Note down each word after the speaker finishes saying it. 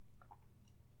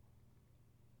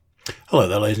Hello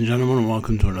there, ladies and gentlemen, and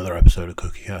welcome to another episode of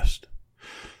CookieCast.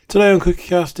 Today on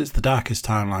CookieCast, it's the Darkest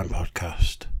Timeline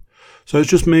podcast. So it's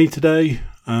just me today.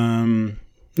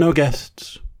 No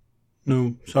guests.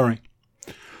 No, sorry.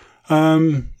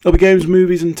 There'll be games,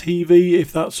 movies, and TV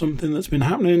if that's something that's been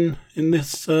happening in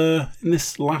this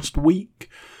last week.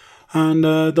 And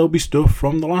there'll be stuff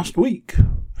from the last week.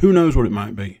 Who knows what it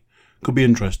might be? Could be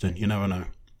interesting. You never know.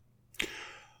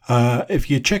 If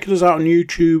you're checking us out on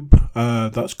YouTube,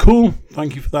 that's cool.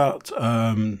 Thank you for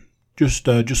that. Just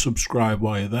subscribe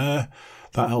while you're there.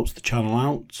 That helps the channel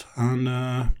out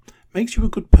and makes you a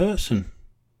good person.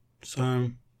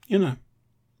 So, you know.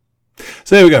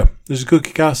 So here we go. This is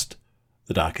CookieCast,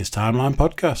 the Darkest Timeline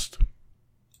podcast.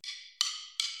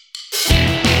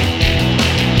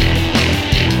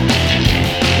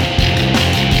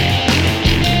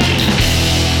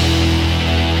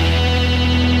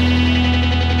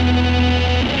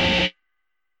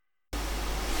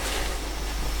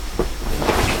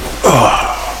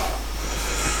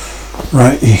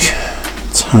 Righty,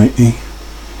 tighty,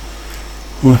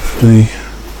 lefty,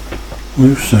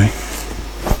 loosey.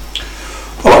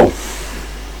 Hello.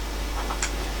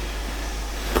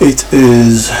 It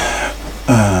is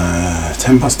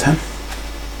 10:10.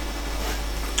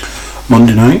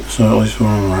 Monday night, so at least we're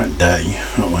on the right day,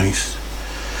 at least.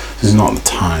 This is not the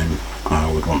time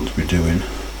I would want to be doing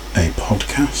a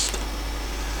podcast.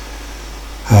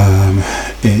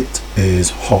 It is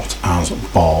hot as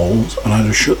balls, and I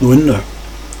just shut the window.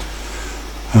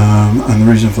 And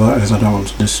the reason for that is I don't want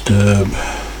to disturb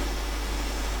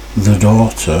the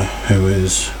daughter, who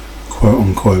is quote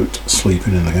unquote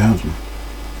sleeping in the garden.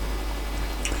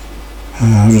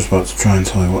 I was just about to try and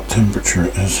tell you what temperature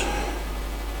it is.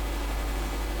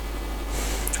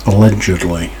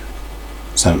 Allegedly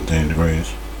 17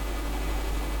 degrees.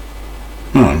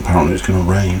 Oh, and apparently it's going to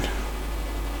rain.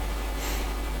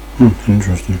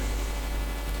 Interesting.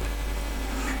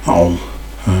 That'll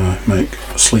make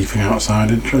sleeping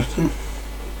outside interesting.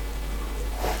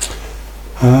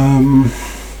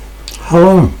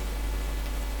 Hello.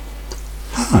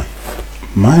 Hi,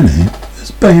 my name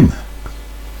is Baymax,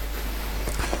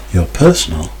 your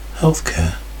personal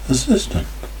healthcare assistant.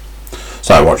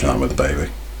 Started watching that with the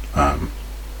baby.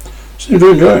 Seem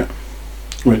to enjoy it,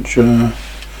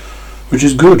 which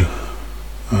is good.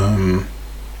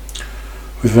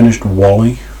 We finished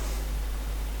WALL-E,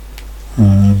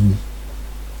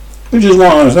 which is one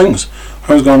of those things.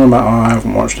 I was going about how I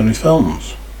haven't watched any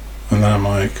films, and then I'm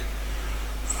like,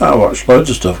 I watched loads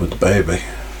of stuff with the baby.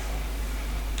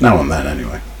 Now and then,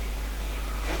 anyway.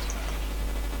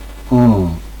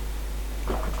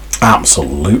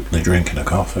 Absolutely drinking a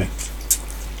coffee.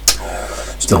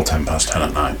 Still 10:10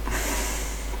 at night.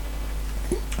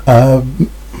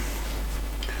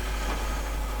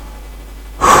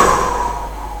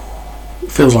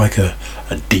 Feels like a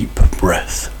deep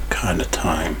breath kind of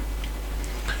time.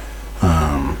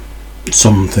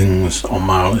 Some things on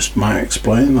my list might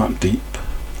explain that deep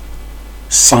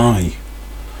sigh.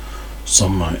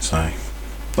 Some might say.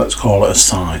 Let's call it a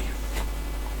sigh.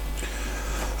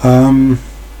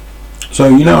 So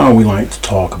you know how we like to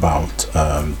talk about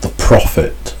the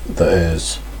prophet that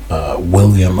is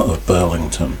William of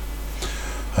Burlington,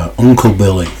 Uncle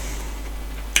Billy,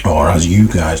 or as you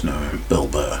guys know him, Bill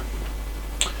Burr.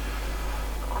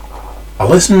 I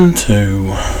listened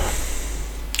to,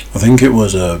 I think it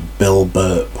was a Bill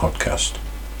Burr podcast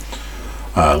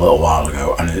a little while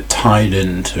ago, and it tied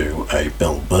into a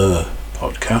Bill Burr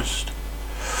podcast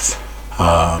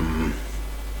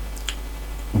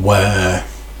where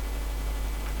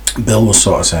Bill was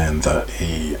sort of saying that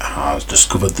he has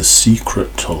discovered the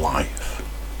secret to life,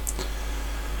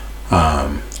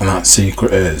 and that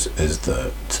secret is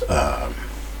that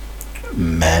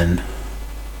men,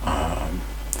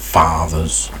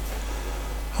 fathers,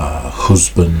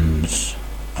 husbands,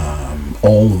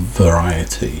 all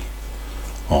variety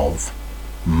of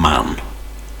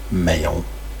male,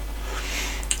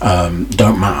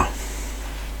 don't matter.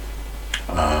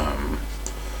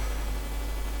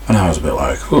 And I was a bit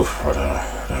like, oof, I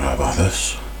don't know about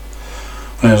this.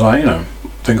 And it was like,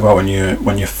 think about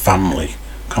when your family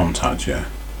contact you.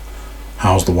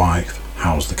 How's the wife?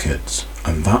 How's the kids?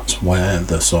 And that's where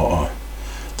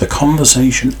the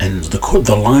conversation ends.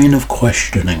 The line of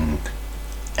questioning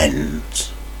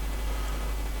ends.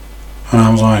 And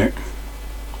I was like,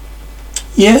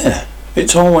 yeah,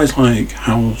 it's always like,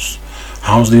 how's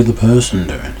the other person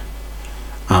doing?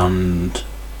 And,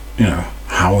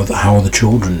 how are the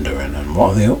children doing? And what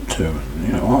are they up to?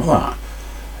 And, all of that.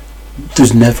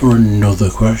 There's never another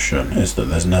question, is there?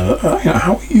 There's never,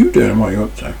 how are you doing? What are you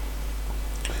up to?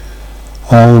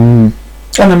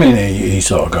 And I mean, he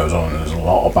sort of goes on, there's a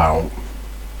lot about,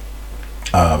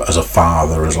 as a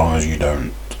father, as long as you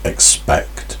don't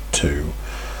expect to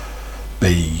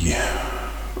be,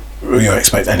 you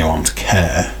expect anyone to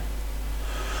care,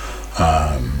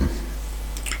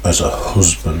 as a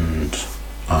husband,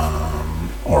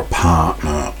 or a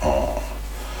partner, or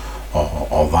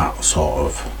that sort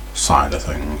of side of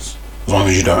things, as long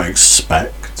as you don't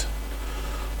expect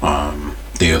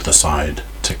the other side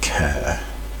to care.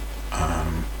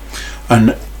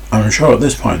 And I'm sure at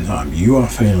this point in time you are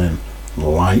feeling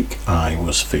like I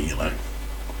was feeling.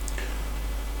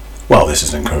 Well, this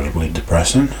is incredibly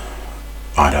depressing.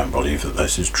 I don't believe that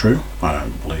this is true. I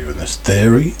don't believe in this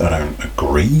theory. I don't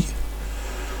agree.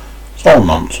 It's all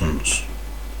nonsense,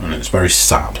 and it's very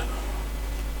sad.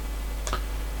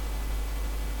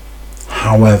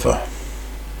 However,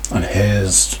 and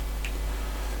here's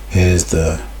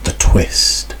the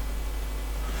twist.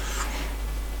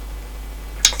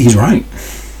 He's right.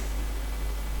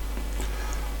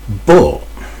 But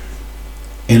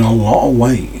in a lot of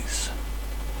ways,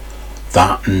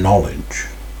 that knowledge,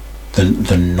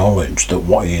 the knowledge that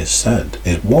what he has said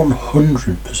is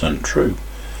 100% true,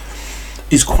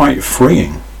 is quite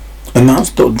freeing. And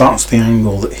that's the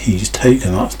angle that he's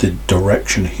taken, that's the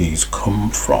direction he's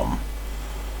come from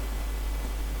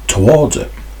towards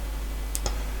it.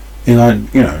 You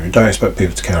don't expect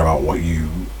people to care about what you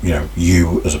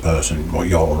as a person, what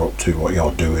you're up to, what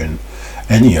you're doing,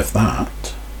 any of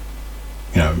that.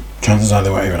 Chances are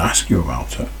they won't even ask you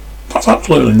about it. That's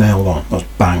absolutely nailed on. That's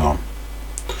bang on.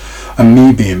 And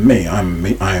me being me, I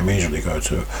immediately go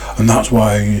to, and that's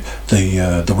why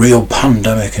the real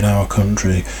pandemic in our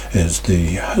country is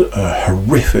the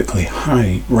horrifically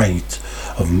high rate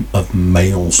of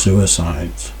male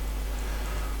suicides.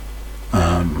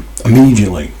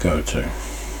 Immediately go to.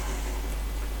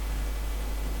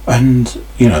 And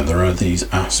there are these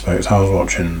aspects. I was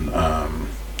watching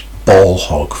Ball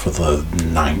Hog for the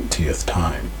 90th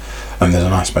time, and there's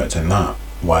an aspect in that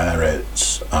where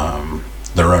it's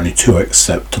there are only two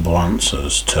acceptable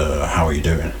answers to how are you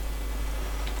doing.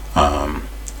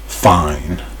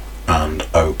 Fine and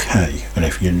okay. And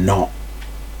if you're not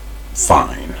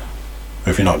fine,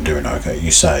 if you're not doing okay,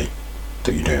 you say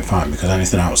that you're doing fine, because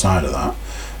anything outside of that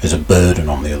is a burden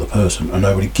on the other person, and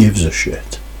nobody gives a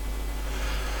shit.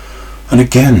 And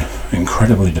again,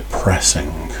 incredibly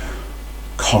depressing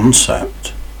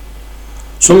concept.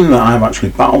 Something that I've actually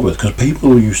battled with, because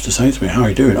people used to say to me, "How are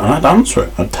you doing?" and I'd answer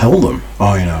it. I'd tell them,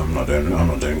 "Oh, I'm not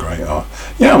doing great," or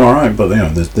 "Yeah, I'm alright, but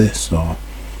there's this," or.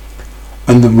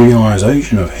 And the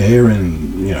realisation of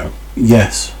hearing,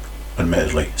 yes,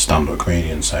 admittedly, stand-up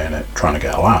comedians saying it, trying to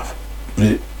get a laugh,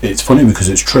 but it's funny because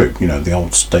it's true. The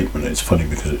old statement, it's funny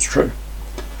because it's true.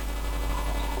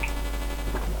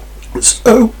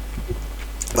 So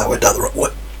that went down the wrong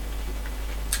way.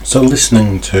 So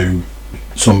listening to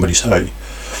somebody say,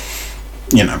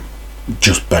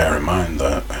 just bear in mind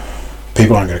that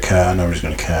people aren't going to care, nobody's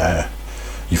going to care,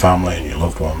 your family and your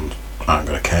loved ones aren't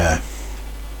going to care,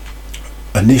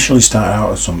 initially started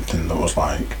out as something that was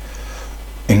like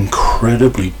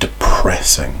incredibly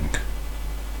depressing.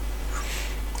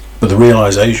 But the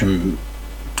realisation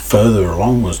further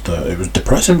along was that it was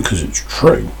depressing because it's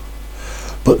true.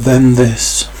 But then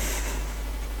this,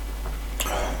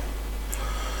 I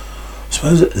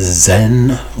suppose,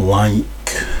 Zen-like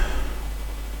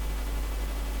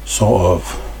sort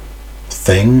of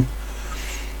thing,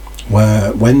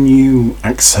 where when you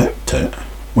accept it,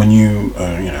 when you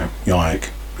you're like,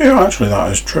 yeah, actually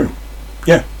that is true.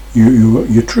 Yeah,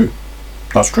 you're true.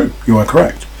 That's true. You are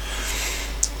correct.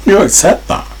 You accept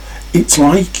that. It's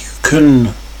like you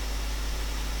can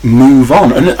move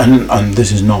on, and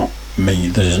this is not me.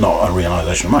 This is not a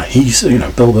realisation of mine. He's,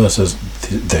 Bill Burr says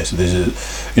this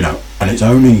is, and it's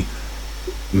only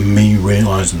me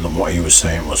realising that what he was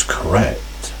saying was correct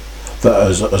that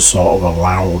has sort of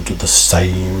allowed the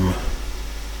same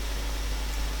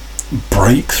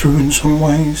breakthrough in some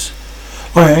ways.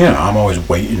 Like, I'm always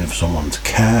waiting for someone to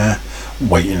care,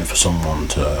 waiting for someone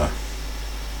to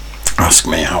ask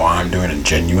me how I'm doing and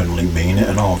genuinely mean it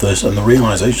and all this, and the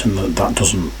realisation that that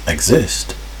doesn't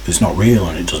exist, it's not real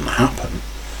and it doesn't happen.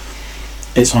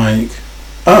 It's like,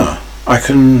 I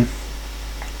can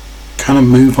kind of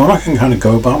move on, I can kind of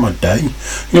go about my day.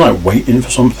 You're like waiting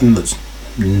for something that's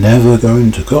never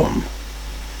going to come.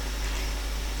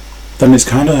 Then it's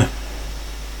kind of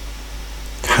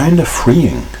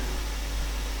freeing.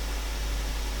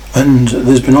 And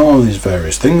there's been all of these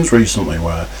various things recently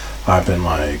where I've been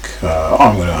like,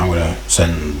 I'm gonna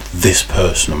send this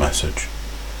person a message.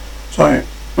 So,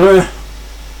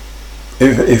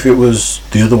 if it was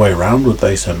the other way around, would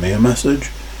they send me a message?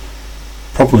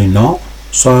 Probably not.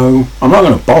 So I'm not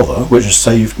going to bother, which has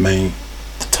saved me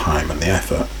the time and the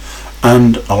effort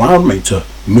and allowed me to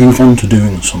move on to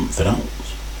doing something else.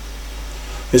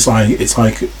 It's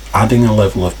like adding a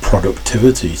level of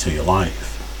productivity to your life.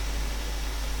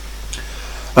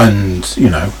 And,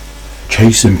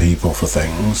 chasing people for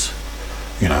things,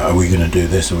 are we going to do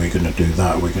this, are we going to do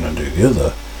that, are we going to do the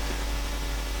other?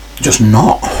 Just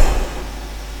not.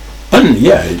 And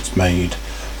yeah, it's made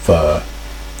for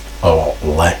a lot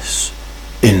less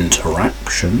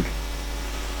interaction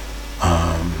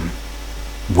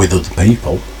with other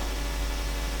people,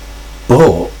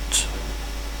 but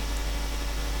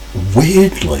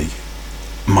weirdly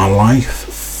my life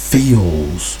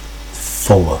feels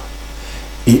fuller.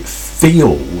 It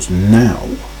feels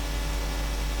now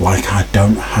like I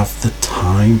don't have the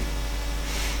time.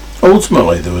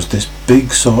 Ultimately there was this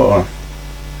big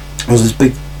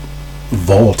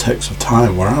vortex of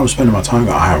time where I was spending my time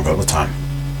going, I haven't got the time.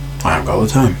 I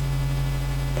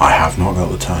have not got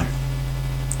the time.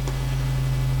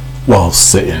 While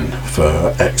sitting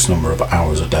for X number of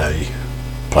hours a day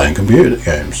playing computer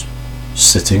games,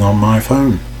 sitting on my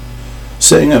phone,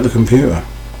 sitting at the computer,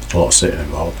 a lot of sitting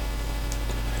involved.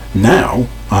 Now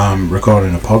I'm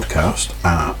recording a podcast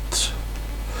at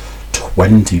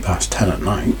 20 past 10 at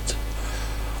night.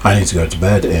 I need to go to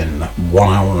bed in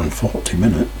 1 hour and 40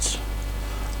 minutes,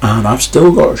 and I've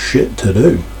still got shit to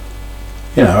do.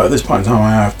 At this point in time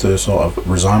I have to sort of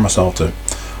resign myself to,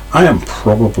 I am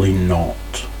probably not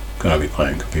going to be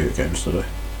playing computer games today.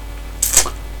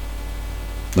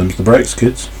 Them's the breaks,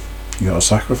 kids. You got to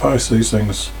sacrifice these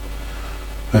things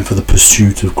and for the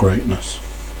pursuit of greatness.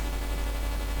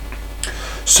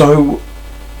 So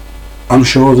I'm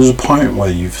sure there's a point where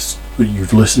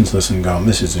you've listened to this and gone,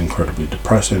 this is incredibly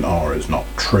depressing, or it's not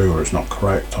true, or it's not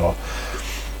correct, or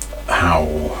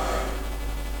how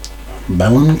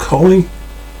melancholy,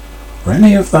 or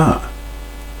any of that.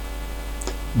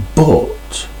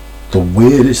 But the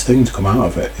weirdest thing to come out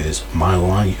of it is my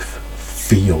life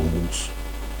feels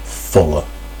fuller.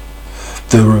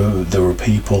 There are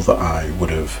people that I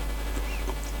would have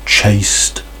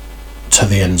chased to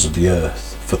the ends of the earth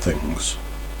for things.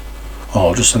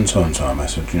 Oh, just send so and so a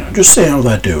message, just see how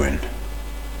they're doing.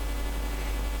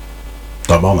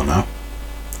 Don't bother now.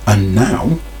 And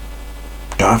now,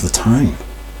 don't have the time.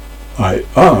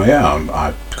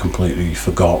 I completely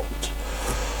forgot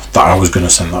that I was going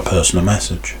to send that person a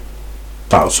message.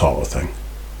 That sort of thing.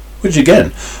 Which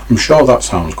again, I'm sure that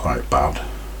sounds quite bad.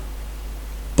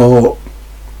 But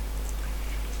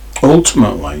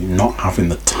ultimately, not having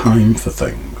the time for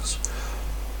things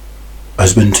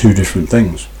has been two different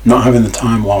things. Not having the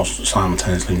time whilst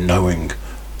simultaneously knowing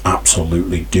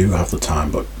absolutely do have the time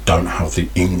but don't have the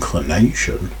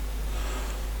inclination,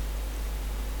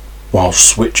 while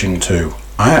switching to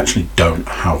I actually don't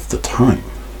have the time,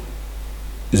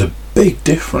 is a big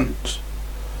difference.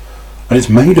 And it's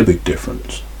made a big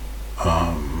difference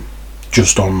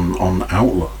just on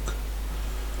outlook.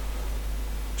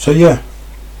 So yeah,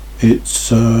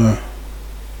 it's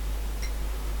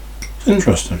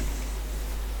interesting.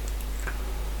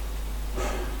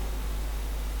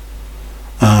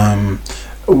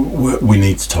 We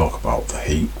need to talk about the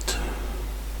heat.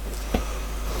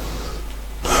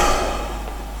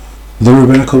 There have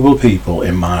been a couple of people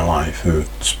in my life who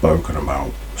have spoken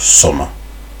about summer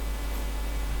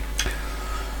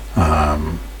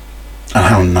and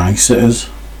how nice it is,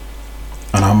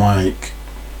 and I'm like,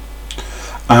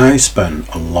 I spent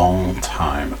a long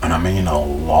time, and I mean a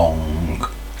long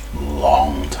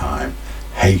time,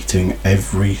 hating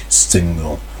every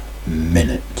single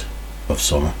minute of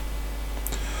summer.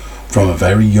 From a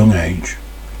very young age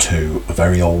to a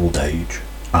very old age,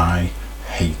 I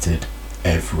hated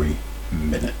every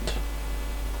minute.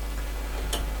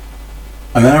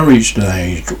 And then I reached an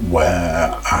age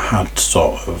where I had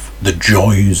sort of the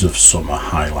joys of summer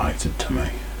highlighted to me.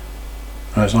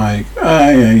 And it's like,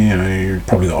 you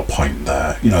probably got a point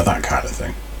there, that kind of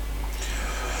thing.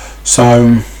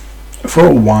 So, for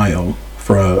a while,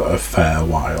 for a fair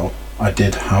while, I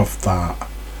did have that.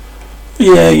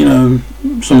 Yeah,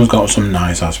 summer's got some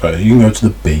nice aspects. You can go to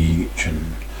the beach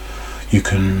and you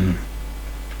can,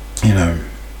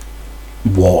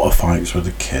 water fights with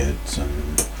the kids,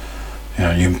 and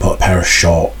you can put a pair of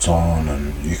shorts on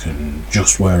and you can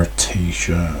just wear a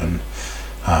t-shirt, and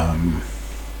I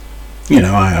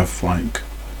have like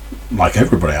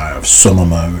everybody, I have summer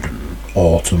mode and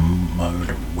autumn mode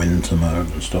and winter mode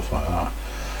and stuff like that.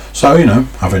 So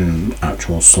having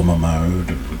actual summer mode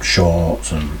and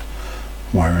shorts and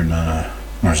wearing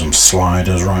some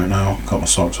sliders right now, got my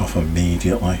socks off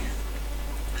immediately.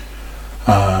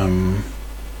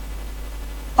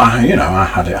 I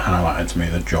had it highlighted to me,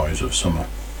 the joys of summer.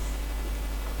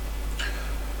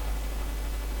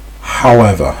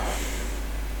 However,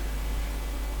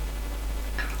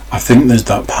 I think there's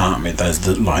that part of me, there's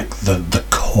the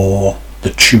core, the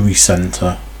chewy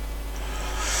centre,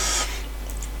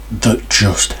 that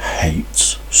just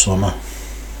hates summer.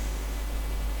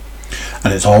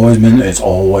 And it's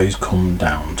always come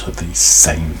down to the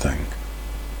same thing.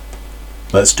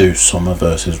 Let's do summer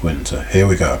versus winter. Here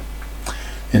we go.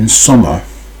 In summer,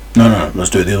 no, let's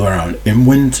do it the other way around. In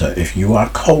winter, if you are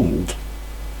cold,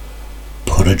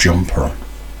 put a jumper on.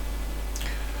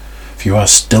 If you are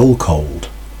still cold,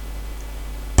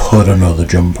 put another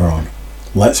jumper on.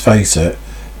 Let's face it,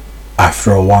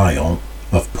 after a while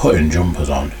of putting jumpers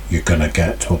on, you're going to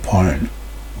get to a point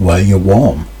where you're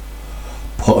warm.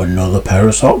 Put another pair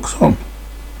of socks on.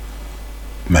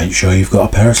 Make sure you've got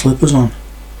a pair of slippers on.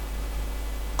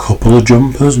 Couple of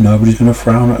jumpers, nobody's going to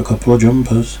frown at a couple of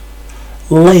jumpers.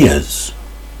 Layers.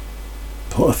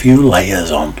 Put a few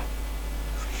layers on.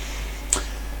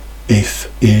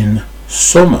 If in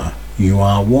summer you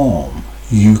are warm,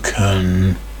 you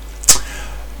can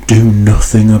do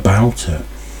nothing about it.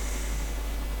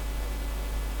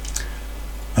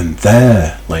 And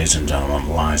there, ladies and gentlemen,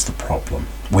 lies the problem.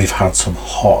 We've had some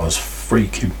hot as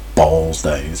freaking balls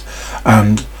days,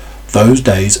 and those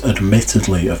days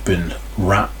admittedly have been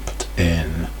wrapped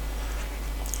in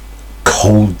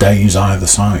cold days either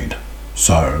side.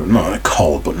 So, not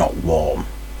cold but not warm.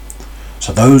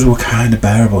 So those were kind of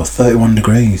bearable. 31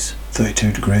 degrees,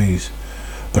 32 degrees.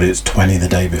 But it's 20 the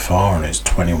day before and it's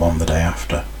 21 the day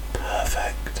after.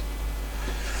 Perfect.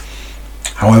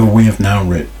 However, we have now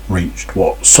reached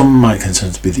what some might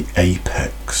consider to be the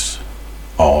apex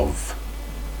of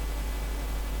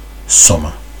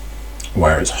summer,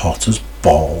 where it's hot as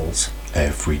balls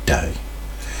every day.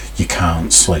 You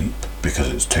can't sleep because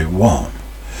it's too warm.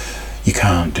 You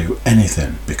can't do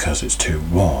anything because it's too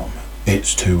warm.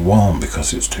 It's too warm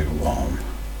because it's too warm.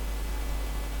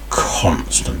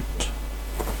 Constant.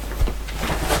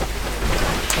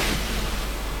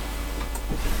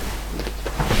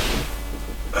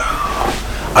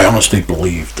 I honestly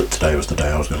believed that today was the day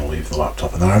I was going to leave the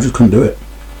laptop, and then I just couldn't do it.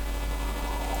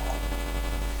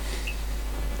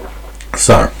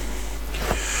 So,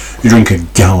 you drink a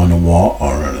gallon of water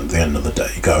and at the end of the day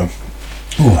you go,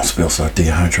 oh, I feel so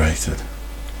dehydrated.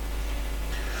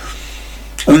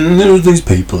 And there were these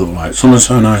people that were like, summer's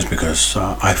so nice because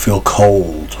I feel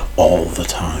cold all the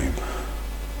time.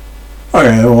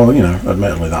 Okay, well,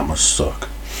 admittedly that must suck.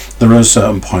 There are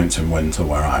certain points in winter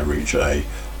where I reach a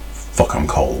fuck, I'm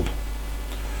cold.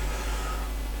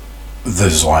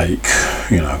 There's a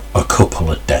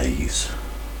couple of days.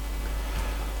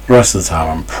 The rest of the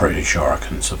time I'm pretty sure I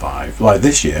can survive. Like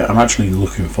this year, I'm actually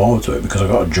looking forward to it because I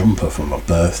got a jumper for my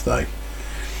birthday.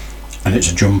 And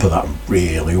it's a jumper that I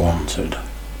really wanted.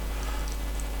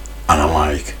 And I'm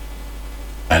like,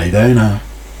 any day now.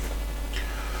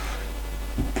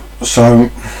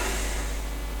 So,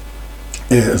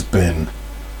 it has been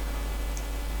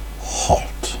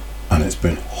hot. And it's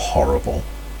been horrible.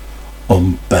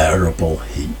 Unbearable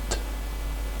heat.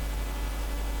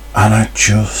 And I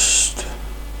just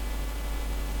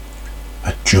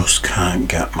can't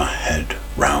get my head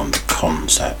round the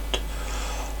concept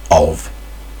of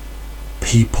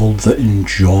people that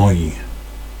enjoy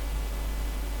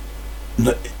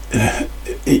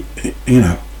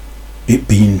it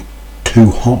being too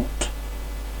hot.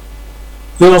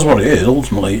 That's what it is.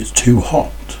 Ultimately, it's too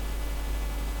hot.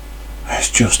 It's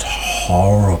just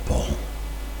horrible.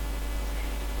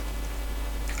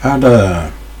 I had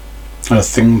a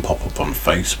thing pop up on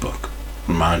Facebook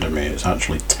reminded me it's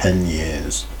actually 10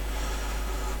 years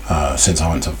since I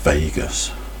went to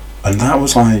Vegas. And that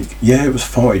was it was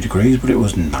 40 degrees, but it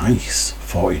was nice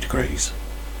 40 degrees.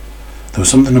 There was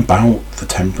something about the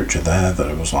temperature there that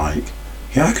it was like,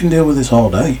 yeah, I can deal with this all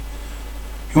day.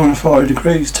 You want 40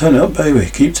 degrees? Turn it up, baby.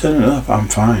 Keep turning it up. I'm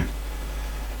fine.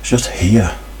 It's just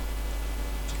here.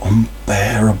 It's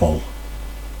unbearable.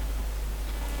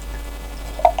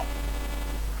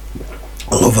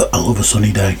 I love a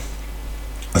sunny day.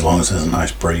 As long as there's a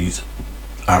nice breeze.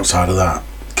 Outside of that,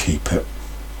 keep it.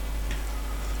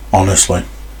 Honestly,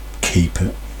 keep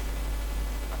it.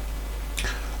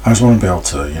 I just want to be able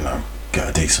to, get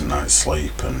a decent night's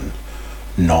sleep and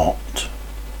not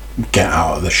get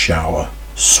out of the shower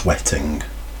sweating.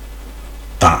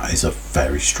 That is a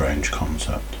very strange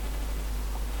concept.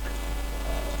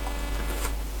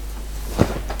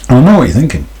 I know what you're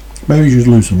thinking. Maybe you should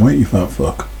lose some weight, you fat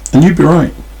fuck. And you'd be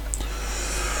right.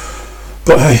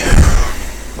 But hey.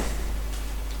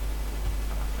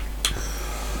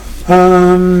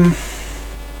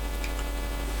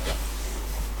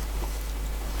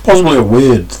 Possibly a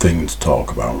weird thing to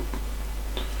talk about.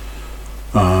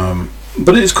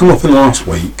 But it's come up in the last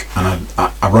week, and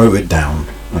I wrote it down,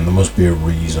 and there must be a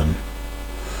reason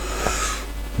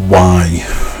why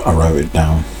I wrote it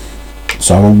down.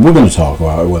 So we're going to talk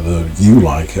about it, whether you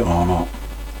like it or not.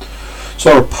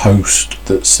 Saw a post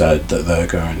that said that they're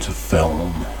going to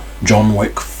film John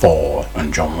Wick 4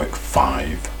 and John Wick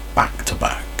 5 back to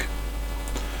back.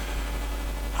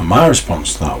 And my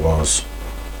response to that was,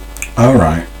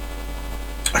 alright,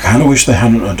 I kind of wish they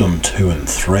hadn't have done 2 and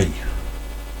 3.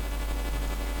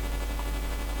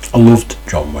 I loved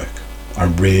John Wick. I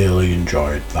really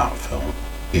enjoyed that film.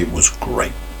 It was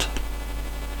great.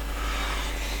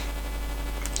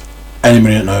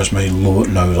 Anybody that knows me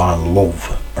knows I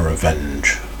love a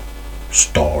revenge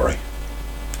story.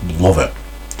 Love it.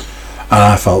 And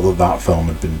I felt that film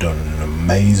had been done in an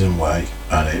amazing way,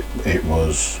 and it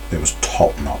was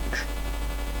top notch.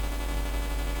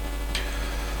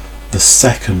 The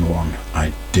second one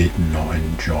I did not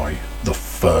enjoy the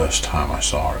first time I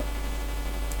saw it.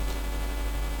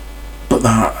 But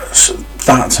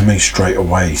that to me straight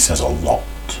away says a lot.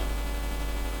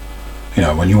 You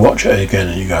know, when you watch it again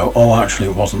and you go, oh, actually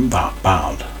it wasn't that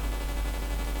bad.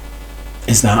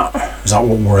 Is that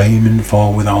what we're aiming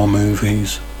for with our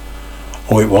movies?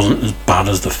 Or it wasn't as bad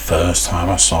as the first time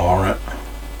I saw it?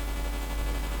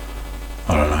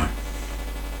 I don't know.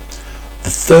 The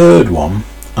third one,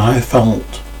 I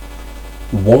felt,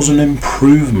 was an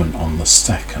improvement on the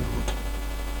second.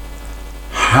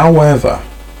 However,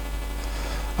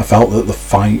 I felt that the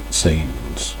fight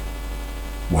scenes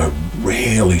were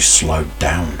really slowed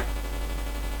down,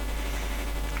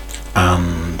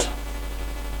 and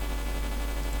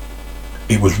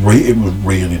it was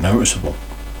really noticeable.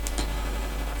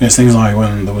 It's things like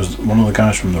when there was one of the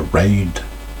guys from The Raid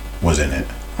was in it.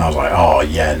 I was like, oh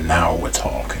yeah, now we're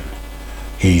talking.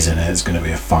 He's in it, it's going to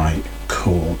be a fight,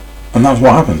 cool. And that's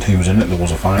what happened. He was in it, there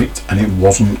was a fight, and it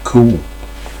wasn't cool.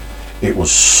 It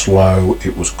was slow,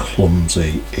 it was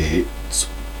clumsy, it,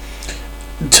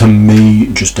 to me,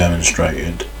 just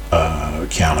demonstrated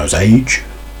Keanu's age.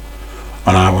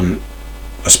 And I wouldn't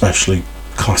especially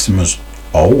class him as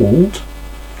old,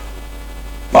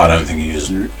 but I don't think he's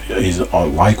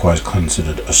likewise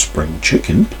considered a spring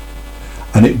chicken.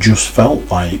 And it just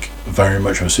felt like very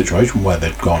much of a situation where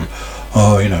they'd gone,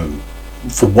 oh, you know,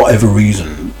 for whatever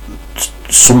reason,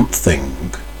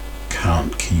 something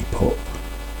can't keep up.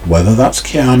 Whether that's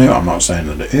Keanu, I'm not saying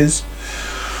that it is.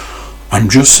 I'm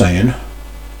just saying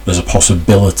there's a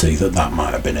possibility that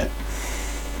might have been it.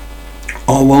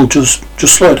 Oh, well, just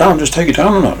slow it down, just take it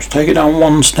down a notch, take it down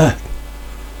one step.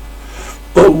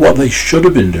 But what they should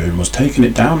have been doing was taking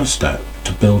it down a step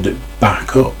to build it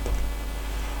back up.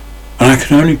 And I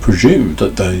can only presume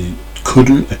that they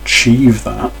couldn't achieve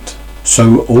that,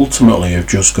 so ultimately have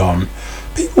just gone,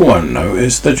 people won't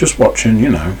notice, they're just watching, you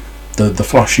know, the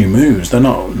flashy moves, they're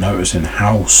not noticing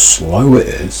how slow it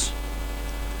is.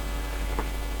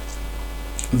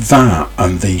 That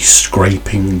and the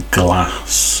scraping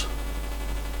glass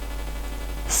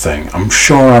thing. I'm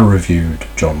sure I reviewed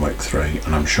John Wick 3,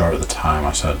 and I'm sure at the time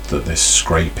I said that this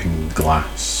scraping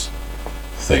glass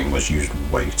thing was used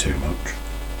way too much.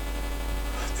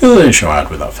 The other issue I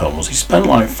had with that film was he spent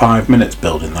like 5 minutes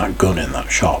building that gun in that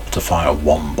shop to fire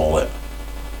one bullet.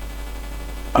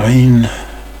 I mean, I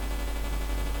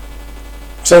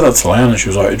said that to Leanna, she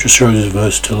was like, it just shows his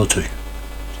versatility.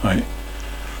 Like,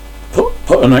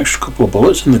 put an extra couple of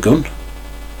bullets in the gun.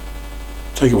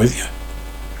 Take it with you.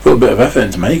 Put a bit of effort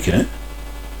into making it.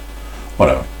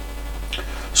 Whatever.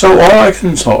 So all I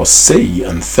can sort of see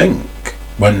and think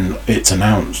when it's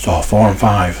announced, 4 and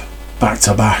 5, back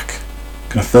to back,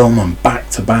 gonna film them back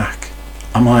to back,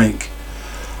 I'm like,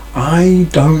 I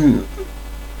don't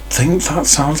think that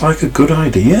sounds like a good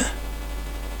idea.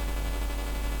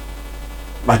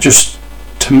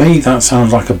 To me, that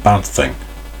sounds like a bad thing.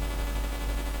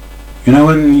 You know,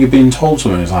 when you're being told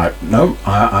something, it's like, no,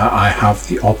 I have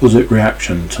the opposite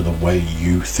reaction to the way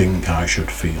you think I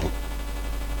should feel.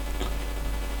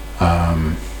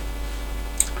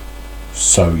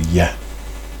 So yeah,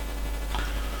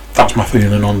 that's my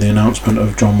feeling on the announcement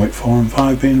of John Wick 4 and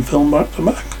 5 being filmed back to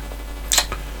back.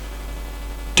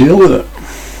 Deal with it.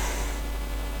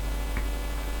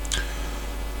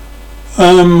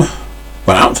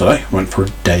 Went out today. Went for a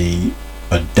day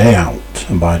out,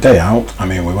 and by a day out I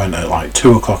mean we went at like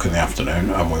 2 o'clock in the afternoon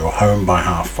and we were home by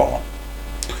 4:30.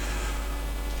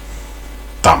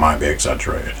 That might be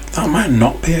exaggerated. That might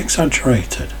not be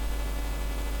exaggerated.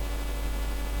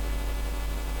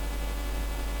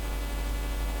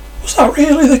 Was that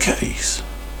really the case?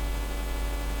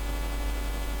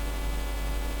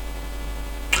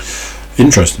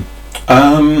 Interesting.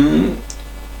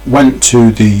 Went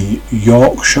to the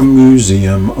Yorkshire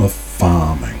Museum of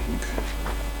Farming.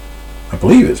 I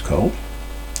believe it's called.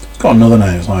 It's got another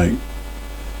name. It's like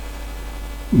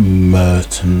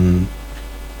Merton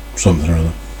something or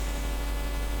other.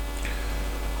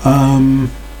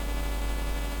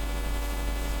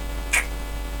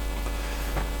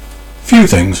 Few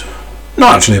things.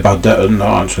 Not actually a bad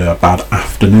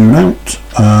afternoon out.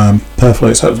 Perfectly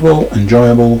acceptable,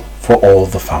 enjoyable for all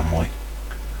the family.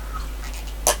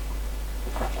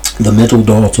 The middle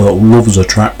daughter loves a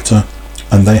tractor,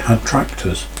 and they had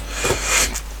tractors.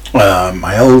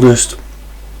 My eldest,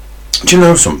 do you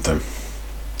know something?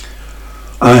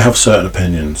 I have certain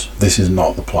opinions. This is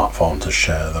not the platform to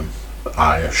share them.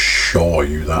 I assure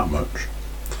you that much.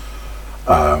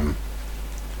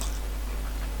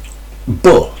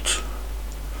 But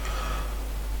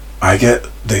I get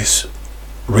this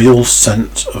real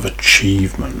sense of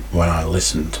achievement when I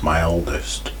listen to my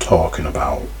eldest talking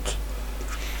about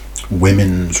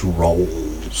women's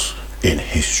roles in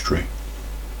history.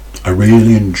 I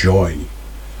really enjoy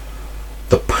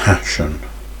the passion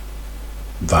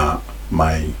that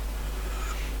my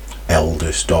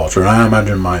eldest daughter, and I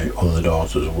imagine my other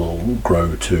daughters will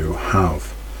grow to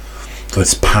have,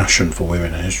 this passion for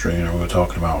women in history. You know, we were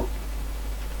talking about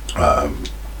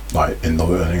like in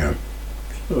the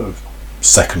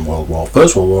Second World War,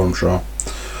 First World War, I'm sure.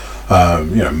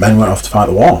 Men went off to fight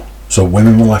the war, so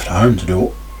women were left at home to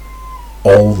do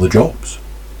all the jobs.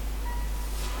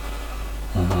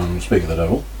 Speak of the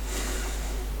devil.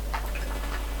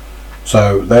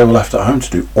 So they were left at home to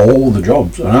do all the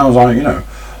jobs, and I was like,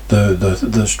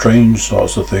 the strange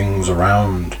sorts of things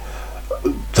around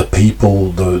the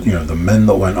people, the men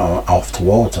that went off to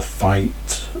war to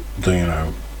fight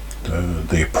the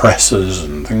oppressors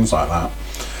and things like that.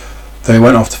 They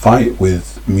went off to fight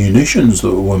with munitions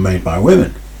that were made by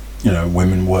women.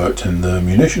 Women worked in the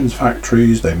munitions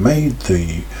factories. They made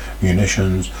the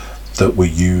munitions that were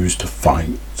used to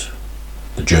fight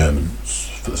the Germans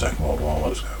for the Second World War.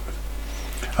 Let's go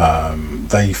with.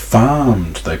 They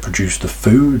farmed. They produced the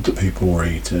food that people were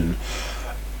eating.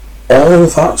 All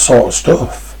of that sort of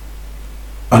stuff.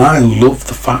 And I love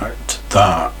the fact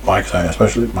that, like I say,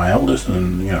 especially my eldest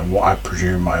and what I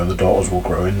presume my other daughters will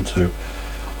grow into,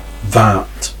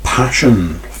 that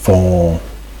passion for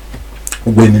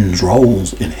women's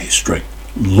roles in history.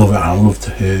 Love it. I love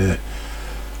to hear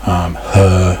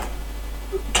her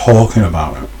talking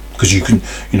about it, because you can,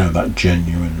 that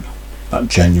genuine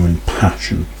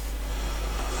passion.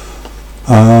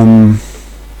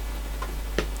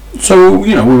 So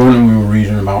we were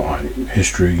reading about like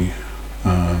history.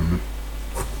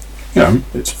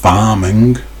 It's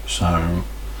farming, so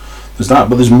there's that,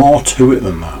 but there's more to it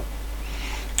than that.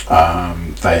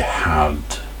 They had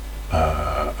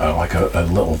a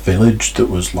little village that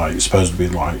was supposed to be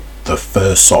like the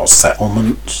first sort of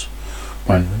settlements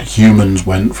when humans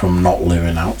went from not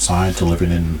living outside to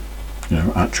living in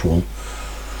actual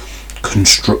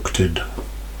constructed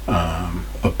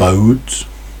abodes.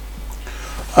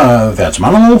 They had some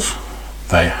animals.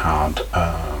 They had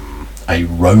a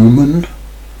Roman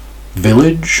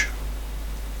village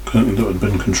that had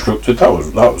been constructed. That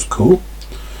was cool.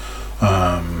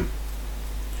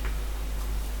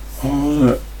 What was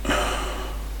it?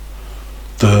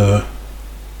 The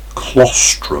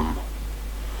Colostrum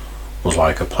was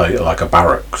like a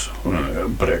barracks,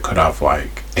 but it could have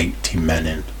 80 men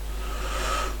in,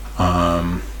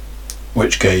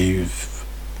 which gave,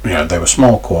 they were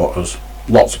small quarters,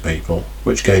 lots of people,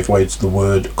 which gave way to the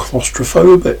word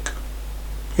claustrophobic.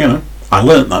 I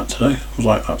learnt that today. I was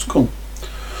like, that's cool.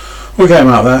 We came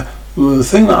out there. The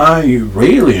thing that I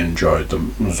really enjoyed the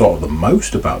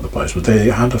most about the place was they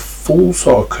had a full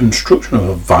sort of construction of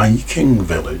a Viking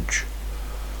village.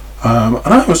 And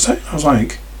I was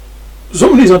like,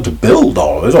 somebody's had to build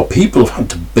all of this, or people have had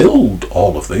to build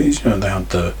all of these. They had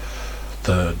the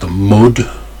mud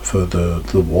for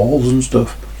the walls and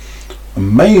stuff.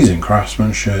 Amazing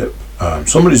craftsmanship.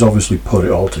 Somebody's obviously put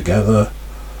it all together,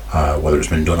 whether it's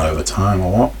been done over time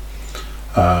or what.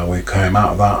 We came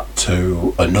out of that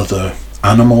to another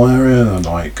animal area, and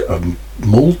a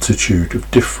multitude of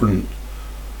different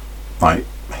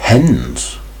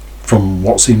hens from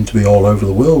what seemed to be all over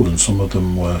the world, and some of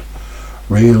them were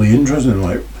really interesting,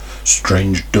 like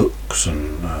strange ducks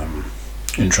and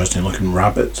interesting looking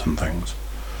rabbits and things.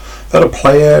 They had a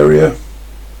play area.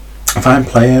 I find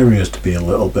play areas to be a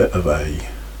little bit of a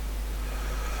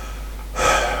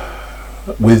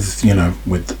with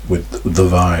the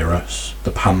virus,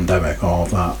 the pandemic, all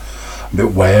of that, a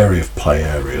bit wary of play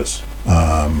areas.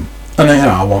 And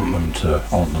I want them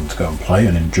to go and play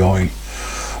and enjoy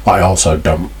But I also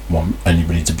don't want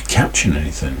anybody to be catching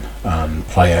anything, and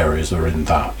play areas are in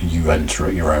that you enter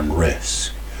at your own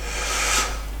risk.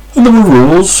 And there were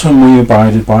rules, and we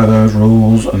abided by those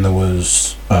rules, and there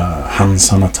was hand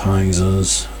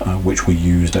sanitizers, which we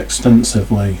used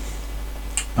extensively.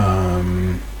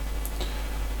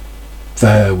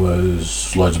 There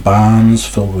was loads of barns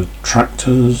filled with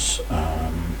tractors,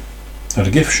 had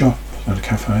a gift shop, had a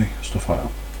cafe, stuff like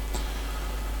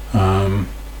that.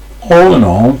 All in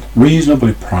all,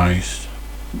 reasonably priced,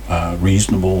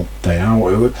 reasonable day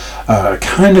out.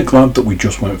 Kind of glad that we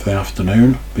just went for the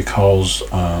afternoon, because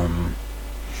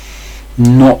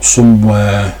not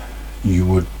somewhere you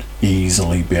would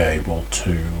easily be able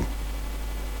to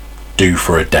do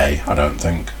for a day, I don't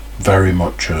think. Very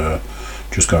much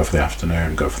just go for the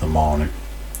afternoon, go for the morning.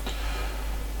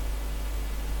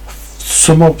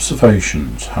 Some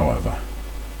observations, however.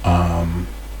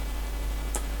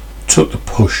 Took the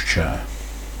pushchair,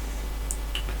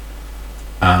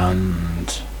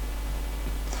 and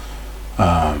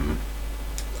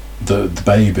the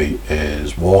baby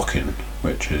is walking,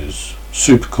 which is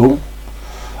super cool,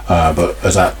 but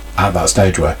is at that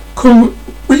stage where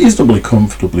reasonably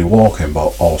comfortably walking,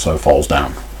 but also falls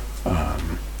down.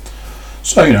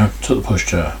 So, took the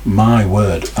pushchair. My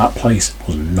word, that place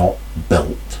was not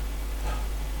built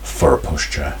for a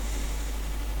pushchair.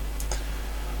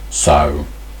 So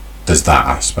there's that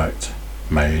aspect,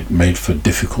 made for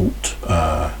difficult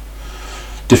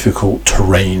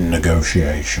terrain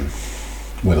negotiation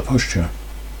with a pushchair.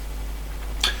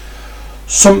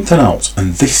 Something else,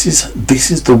 and this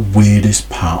is the weirdest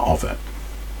part of it.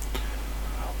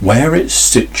 Where it's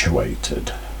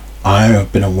situated, I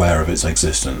have been aware of its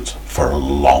existence for a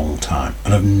long time,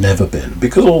 and have never been,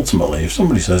 because ultimately, if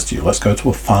somebody says to you, let's go to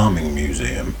a farming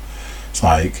museum, it's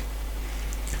like,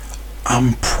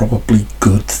 I'm probably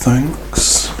good,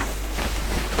 thanks.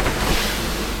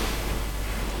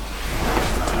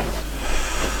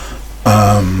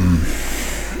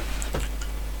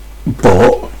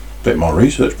 But a bit more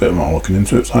research, a bit more looking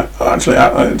into it, it's like, actually,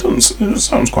 it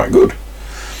sounds quite good.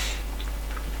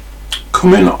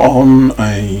 Coming on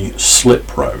a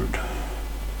slip road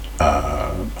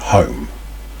home,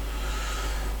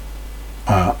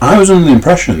 I was under the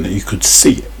impression that you could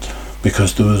see it,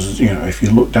 because there was, if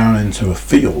you look down into a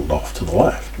field off to the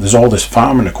left, there's all this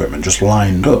farming equipment just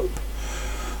lined up.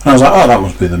 And I was like, oh, that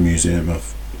must be the Museum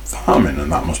of Farming,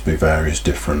 and that must be various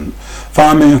different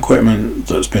farming equipment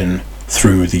that's been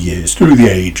through the years, through the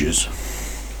ages.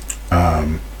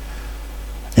 In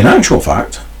actual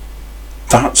fact,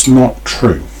 that's not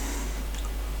true.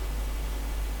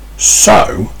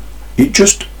 So, it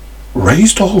just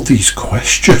raised all these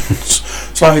questions.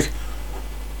 It's like,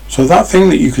 so that thing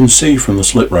that you can see from the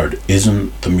slip road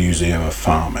isn't the Museum of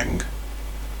Farming,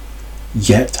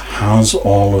 yet has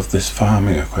all of this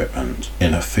farming equipment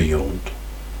in a field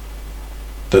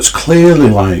that's clearly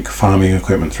like farming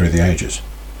equipment through the ages.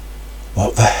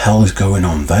 What the hell is going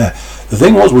on there? The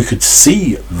thing was, we could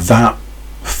see that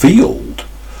field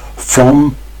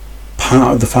from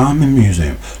part of the farming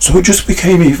museum, so it just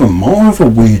became even more of a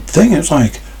weird thing. It's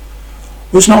like,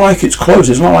 well, it's not like it's closed,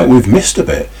 it's not like we've missed a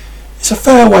bit, it's a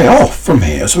fair way off from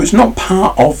here, so it's not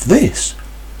part of this.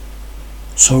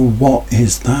 So what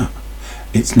is that?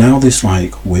 It's now this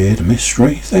like weird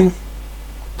mystery thing.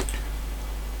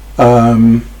 All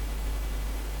in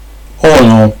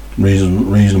all,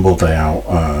 reasonable day out,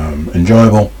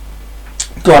 enjoyable.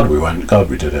 Glad we went, glad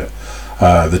we did it.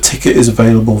 The ticket is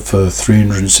available for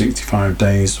 365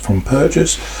 days from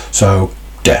purchase, so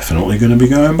definitely going to be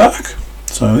going back.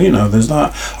 So there's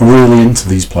that. I'm really into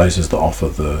these places that offer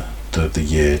the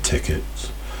year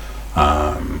tickets.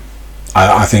 I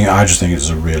just think it's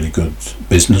a really good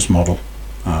business model.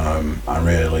 I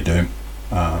really do.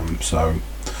 So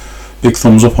big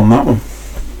thumbs up on that one.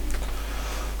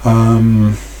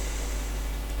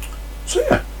 So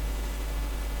yeah,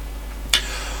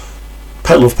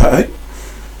 Pet Love Pet 8.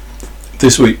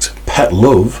 This week's Pet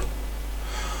Love.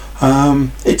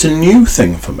 It's a new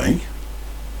thing for me.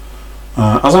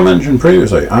 As I mentioned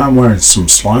previously, I'm wearing some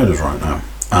sliders right now,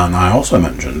 and I also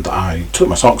mentioned that I took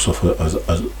my socks off as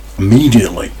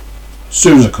immediately, as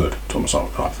soon as I could, took my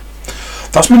socks off.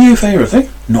 That's my new favourite thing,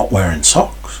 not wearing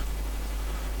socks.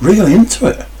 Really into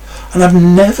it, and I've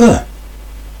never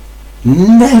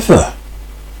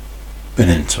been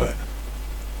into it.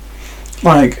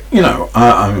 Like,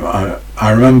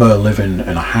 I remember living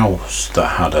in a house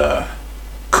that had a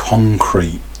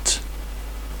concrete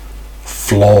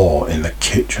floor in the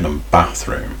kitchen and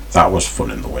bathroom. That was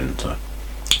fun in the winter,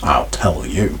 I'll tell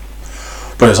you.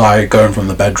 But it's like going from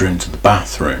the bedroom to the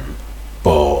bathroom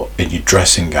but in your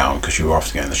dressing gown, because you were off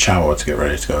to get in the shower to get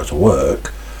ready to go to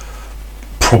work,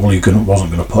 probably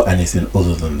wasn't going to put anything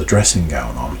other than the dressing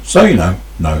gown on. So, you know,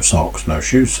 no socks, no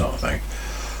shoes sort of thing.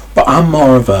 But I'm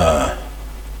more of a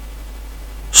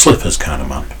slippers kind of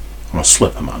man. I'm a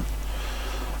slipper man.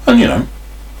 And, you know,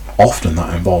 often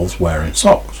that involves wearing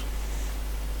socks.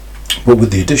 But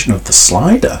with the addition of the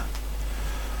slider,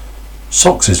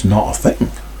 socks is not a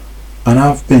thing. And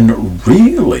I've been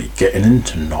really getting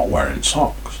into not wearing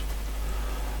socks.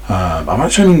 I've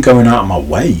actually been going out of my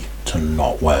way to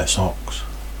not wear socks.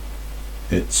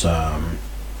 It's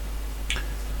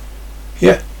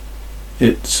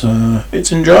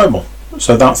it's enjoyable.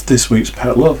 So that's this week's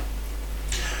pet love.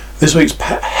 This week's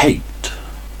pet hate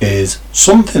is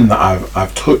something that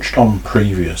I've touched on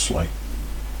previously,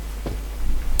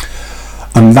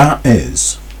 and that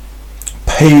is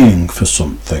paying for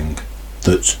something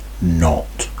that's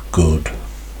not good.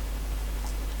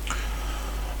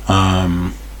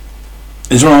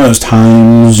 It's one of those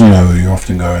times, you know, you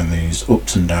often go in these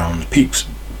ups and downs, peaks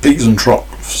and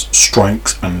troughs,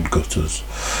 strikes and gutters.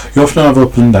 You often have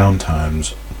up and down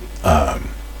times,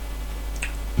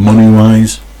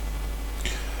 money-wise.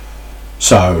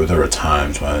 So there are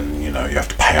times when, you know, you have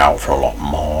to pay out for a lot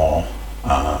more.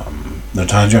 There are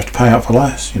times you have to pay out for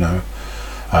less, you know.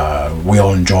 We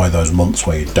all enjoy those months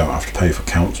where you don't have to pay for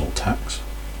council tax.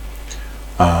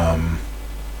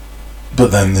 But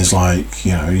then there's like,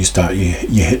 you know,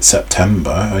 you hit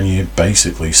September and you're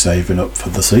basically saving up for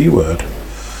the C word.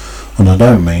 And I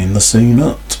don't mean the C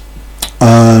nut.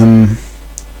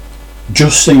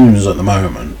 Just seems at the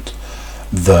moment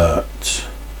that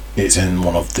it's in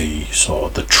one of the sort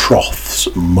of the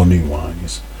troughs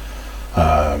money-wise.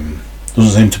 Doesn't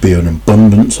seem to be an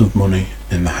abundance of money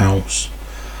in the house.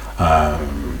 A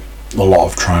lot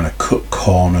of trying to cut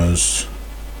corners.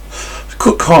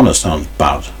 Cut corners sounds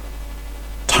bad.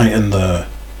 Tighten the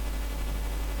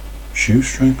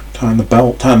shoestring, tighten the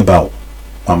belt.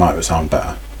 That might sound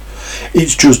better.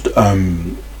 It's just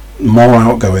more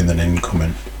outgoing than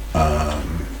incoming.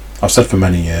 I've said for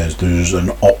many years there's an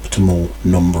optimal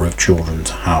number of children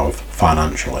to have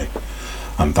financially,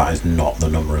 and that is not the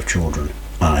number of children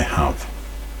I have.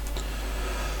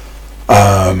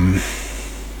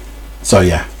 So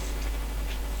yeah,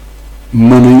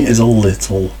 money is a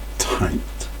little tight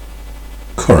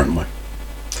currently.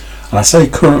 And I say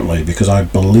currently because I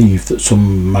believe that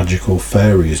some magical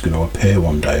fairy is going to appear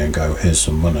one day and go, here's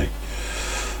some money,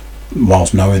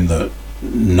 whilst knowing that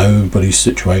nobody's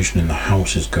situation in the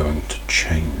house is going to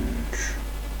change.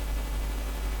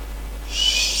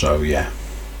 So yeah,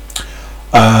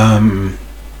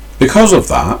 because of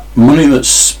that, money that's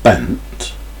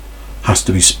spent has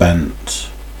to be spent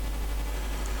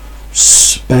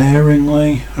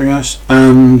sparingly, I guess.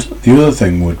 And the other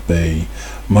thing would be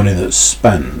money that's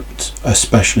spent,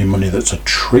 especially money that's a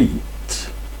treat,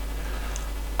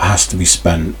 has to be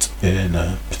spent in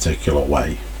a particular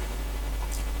way.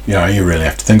 You know, you really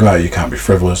have to think about it. You can't be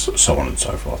frivolous, so on and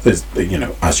so forth. It's, you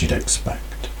know, as you'd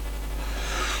expect.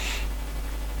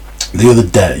 The other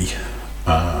day,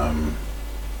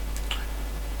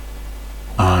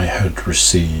 I had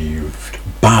received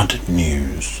bad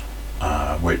news,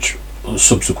 which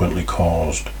subsequently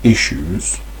caused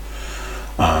issues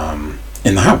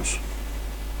in the house.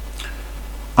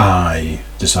 I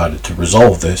decided to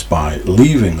resolve this by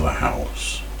leaving the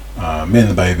house. Me and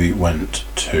the baby went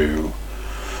to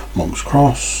Monk's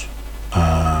Cross.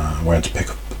 We had to pick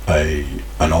up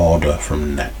an order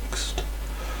from Next.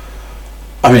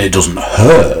 I mean, it doesn't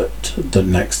hurt that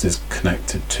Next is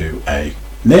connected to a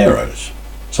Nero's.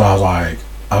 So I was like,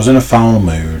 I was in a foul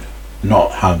mood,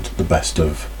 not had the best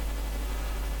of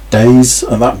days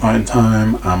at that point in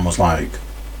time, and was like,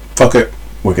 fuck it,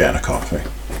 we're getting a coffee.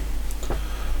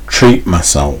 Treat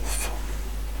myself.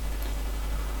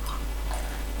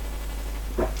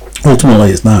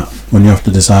 Ultimately, it's that, when you have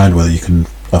to decide whether you can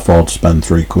afford to spend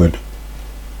 £3,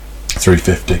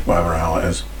 £3.50, whatever the hell it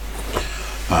is.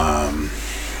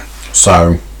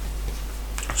 So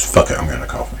fuck it, I'm getting a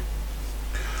coffee.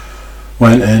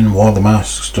 Went in, wore the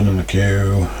mask, stood in the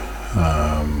queue,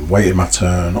 waited my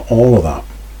turn, all of that.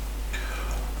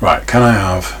 Right, can I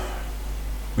have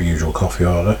the usual coffee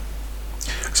order?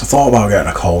 Because I thought about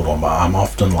getting a cold one, but I'm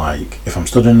often like, if I'm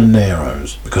stood in a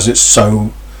Nero's, because it's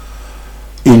so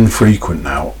infrequent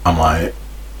now, I'm like,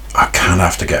 I kind of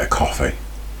have to get a coffee.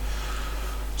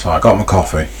 So I got my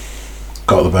coffee,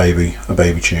 got the baby a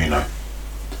baby chino,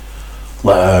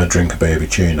 let her drink a baby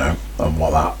chino, and what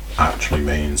that actually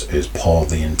means is pour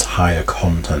the entire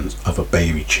contents of a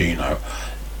baby chino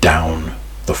down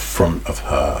the front of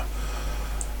her,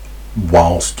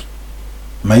 whilst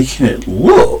making it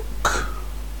look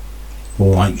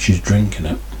like she's drinking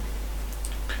it.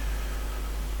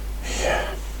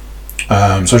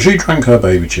 Yeah. So she drank her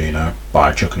baby Chino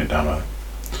by chucking it down her.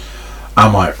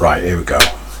 I'm like, right, here we go.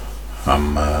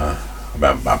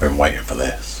 I've been waiting for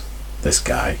this. This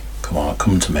guy. Come on,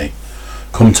 come to me.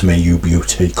 Come to me, you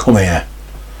beauty. Come here.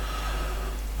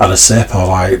 Had a sip. I was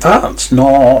like, that's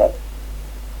not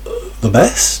the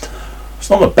best. It's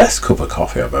not the best cup of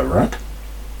coffee I've ever had.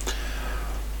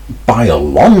 By a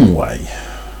long way.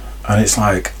 And it's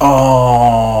like,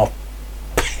 oh,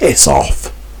 piss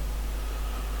off.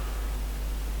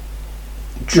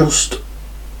 Just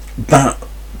that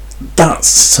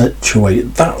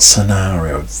situation, that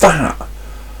scenario, that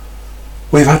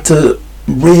we've had to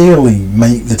really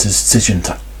make the decision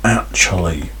to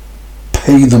actually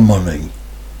pay the money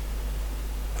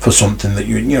for something that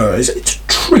you know it's a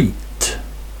treat,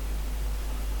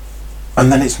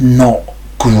 and then it's not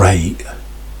great,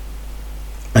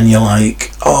 and you're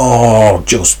like, oh,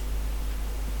 just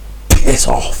piss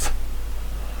off.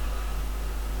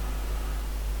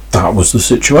 That was the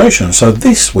situation. So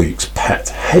this week's pet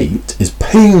hate is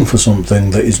paying for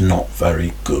something that is not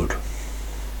very good.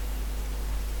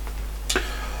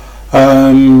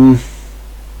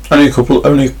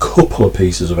 Only a couple of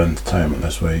pieces of entertainment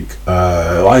this week.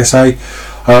 Like I say,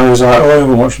 I was like, oh, I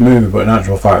haven't watched the movie, but in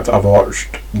actual fact, I've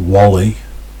watched WALL-E.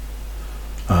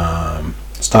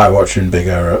 Started watching Big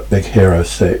Hero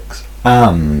 6,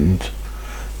 and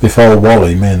before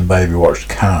WALL-E, me and the baby watched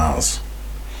Cars.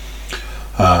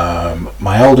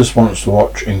 My eldest wants to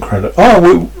watch Incredibles.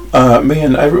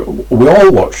 We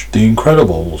all watched The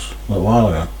Incredibles a little while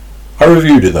ago. I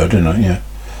reviewed it though, didn't I? Yeah.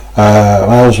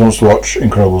 My eldest wants to watch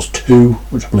Incredibles 2,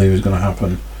 which I believe is going to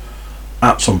happen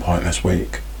at some point this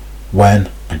week. When,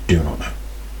 I do not know.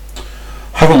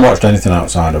 Haven't watched anything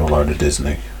outside of a load of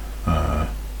Disney.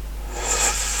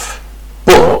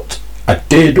 But I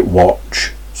did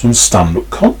watch some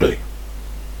stand-up comedy.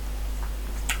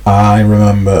 I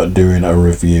remember doing a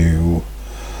review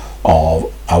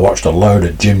of, I watched a load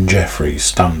of Jim Jeffries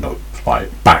stand-ups,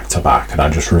 like back to back, and I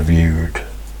just reviewed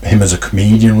him as a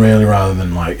comedian really, rather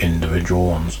than like individual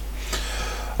ones.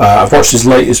 I've watched his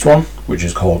latest one, which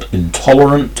is called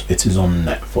Intolerant. It is on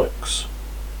Netflix.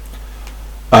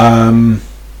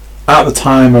 At the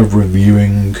time of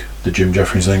reviewing the Jim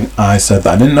Jeffries thing, I said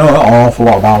that I didn't know an awful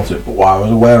lot about it, but what I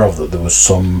was aware of, that there was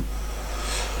some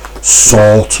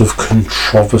sort of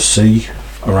controversy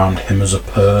around him as a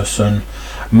person.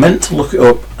 Meant to look it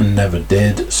up and never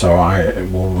did, so I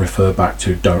will refer back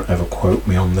to, don't ever quote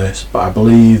me on this, but I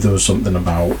believe there was something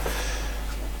about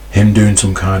him doing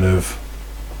some kind of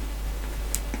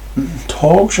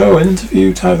talk show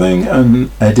interview type thing, and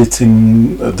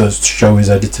editing, the show is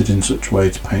edited in such a way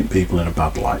to paint people in a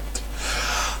bad light.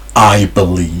 I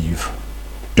believe.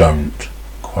 Don't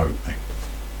quote me.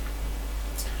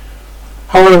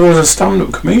 However, as a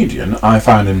stand-up comedian, I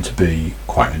find him to be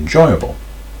quite enjoyable.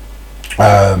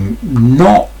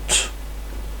 Not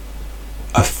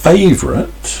a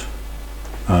favourite,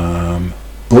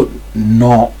 but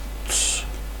not...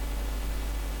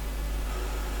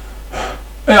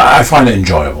 I find it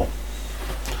enjoyable.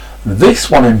 This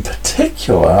one in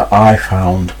particular I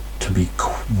found to be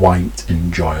quite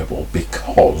enjoyable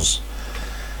because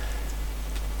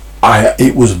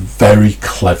it was very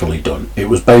cleverly done. It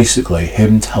was basically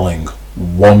him telling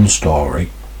one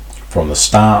story from the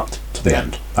start to the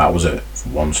end. That was it,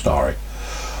 one story.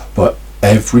 But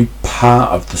every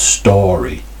part of the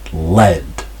story led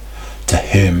to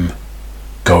him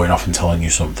going off and telling you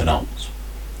something else.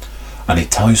 And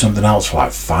he'd tell you something else for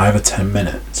like 5 or 10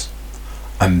 minutes,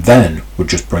 and then would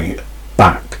just bring it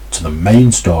back to the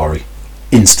main story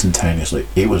instantaneously.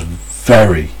 It was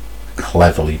very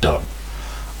cleverly done.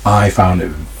 I found it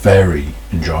very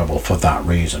enjoyable for that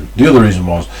reason. The other reason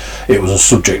was it was a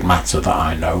subject matter that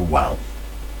I know well.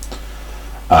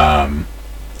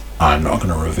 I'm not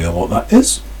going to reveal what that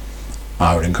is.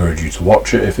 I would encourage you to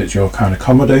watch it if it's your kind of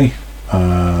comedy.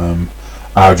 I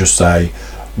would just say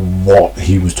what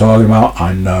he was talking about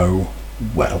I know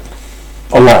well.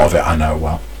 A lot of it I know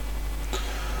well.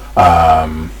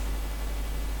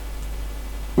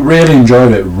 Really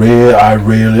enjoyed it. I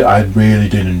really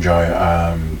did enjoy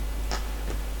it.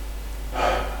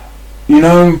 You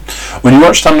know, when you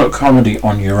watch stand-up comedy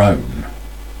on your own,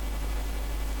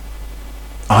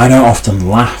 I don't often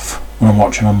laugh when I'm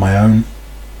watching on my own.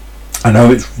 I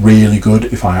know it's really good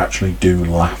if I actually do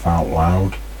laugh out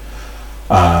loud.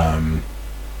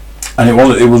 And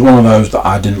it was one of those that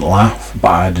I didn't laugh,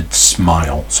 but I did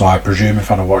smile. So I presume if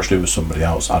I'd have watched it with somebody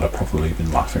else, I'd have probably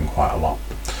been laughing quite a lot.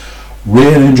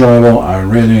 Really enjoyable. I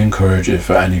really encourage it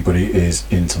for anybody is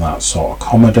into that sort of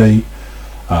comedy.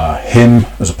 him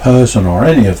as a person or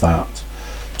any of that,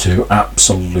 to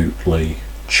absolutely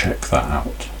check that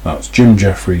out. That's Jim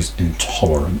Jeffries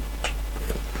Intolerant.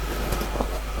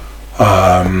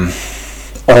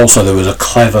 Also, there was a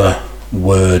clever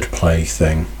wordplay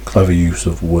thing, clever use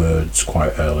of words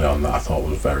quite early on that I thought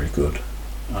was very good.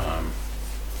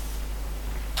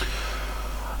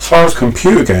 As far as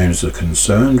computer games are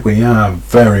concerned, we are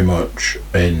very much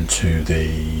into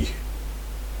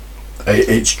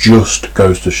it's just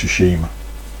Ghost of Tsushima.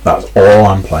 That's all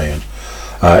I'm playing.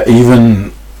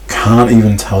 Can't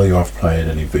even tell you I've played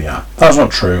any VR. That's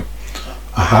not true.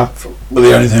 I have, but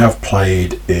the only thing I've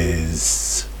played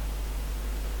is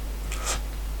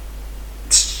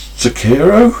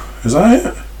Sekiro. Is that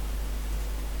it?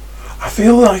 I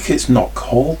feel like it's not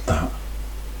called that.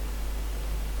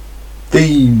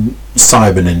 The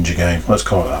Cyber Ninja game, let's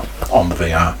call it that, on the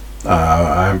VR.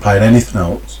 I haven't played anything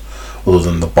else other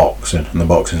than the boxing, and the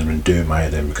boxing has been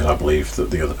doom-made in because I believe that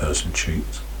the other person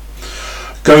cheats.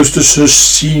 Ghost of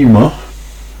Tsushima.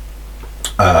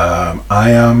 I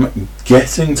am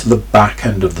getting to the back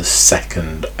end of the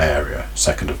second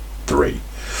of 3.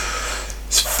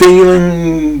 It's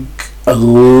feeling a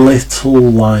little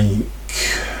like,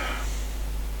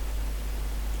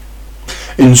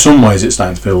 in some ways it's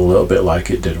starting to feel a little bit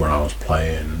like it did when I was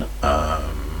playing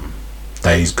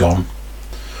Days Gone.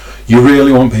 You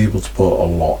really want people to put a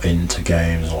lot into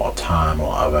games, a lot of time, a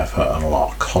lot of effort and a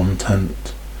lot of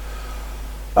content.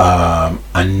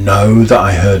 I know that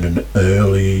I heard an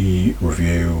early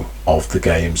review of the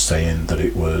game saying that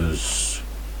it was,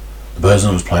 the person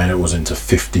who was playing it was into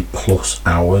 50 plus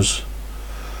hours,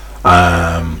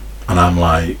 and I'm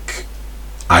like,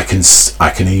 I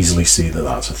can easily see that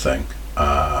that's a thing.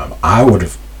 I would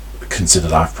have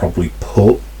considered I've probably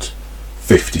put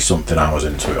 50 something hours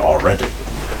into it already.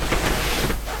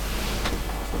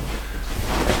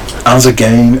 As a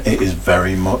game, it is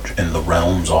very much in the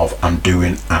realms of I'm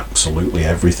doing absolutely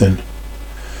everything,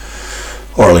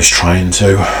 or at least trying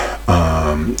to.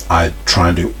 I try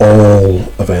and do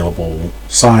all available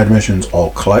side missions,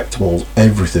 all collectibles,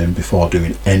 everything before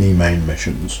doing any main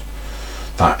missions.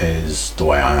 That is the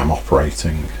way I am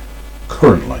operating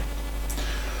currently.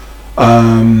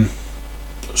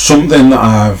 Something that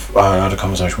I had a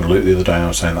conversation with Luke the other day, and I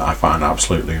was saying that I find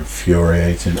absolutely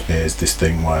infuriating is this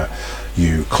thing where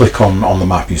you click on the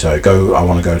map, you say, I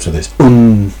want to go to this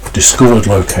undiscovered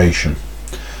location,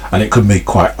 and it could be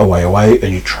quite a way away,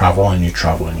 and you travel and you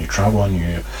travel and you travel, and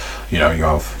you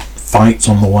have fights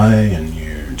on the way, and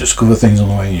you discover things on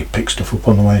the way, and you pick stuff up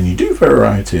on the way, and you do a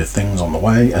variety of things on the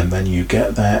way, and then you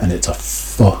get there and it's a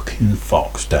fucking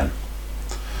fox den.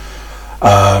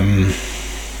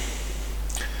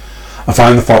 I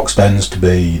find the fox dens to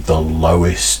be the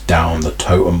lowest down the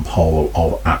totem pole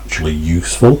of actually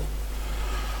useful,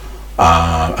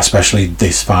 especially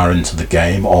this far into the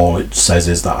game. All it says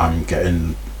is that I'm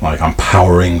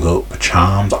powering up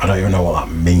charms. I don't even know what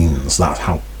that means. That's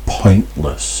how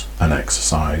pointless an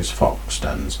exercise fox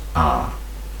dens are.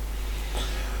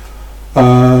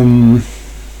 A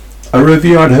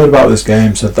review I'd heard about this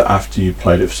game said that after you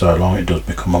played it for so long it does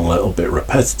become a little bit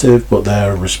repetitive, but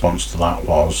their response to that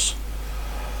was,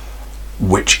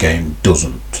 which game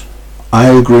doesn't? I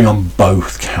agree on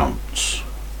both counts.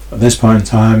 At this point in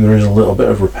time there is a little bit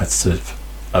of repetitive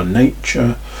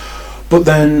nature, but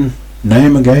then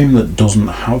name a game that doesn't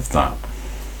have that.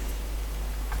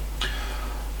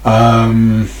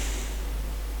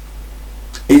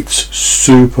 It's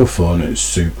super fun, it's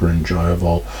super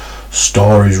enjoyable,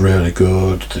 story's really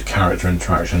good, the character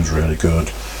interaction's really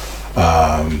good,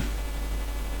 but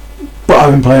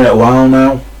I've been playing it a while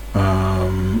now.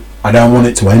 I don't want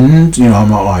it to end, I'm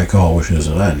not like, I wish it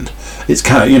would end. It's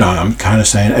kind of, I'm kind of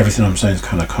saying, everything I'm saying is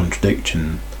kind of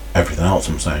contradicting everything else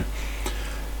I'm saying.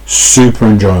 Super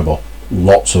enjoyable,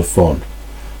 lots of fun,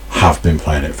 have been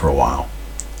playing it for a while.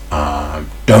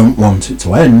 Don't want it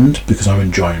to end because I'm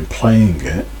enjoying playing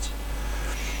it.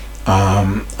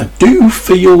 I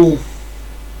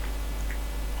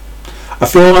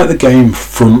feel like the game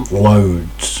front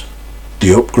loads the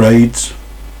upgrades.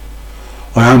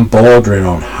 I am bordering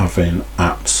on having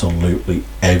absolutely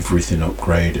everything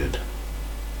upgraded,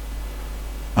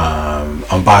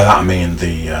 and by that I mean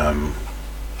the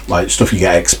stuff you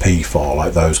get XP for,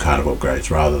 like those kind of upgrades,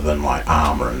 rather than like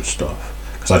armor and stuff,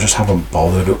 because I just haven't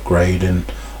bothered upgrading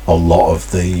a lot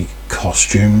of the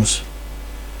costumes.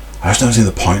 I just don't see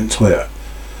the point to it.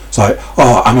 It's like,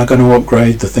 am I going to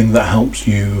upgrade the thing that helps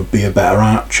you be a better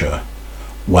archer,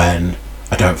 when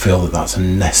I don't feel that that's a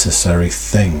necessary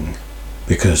thing,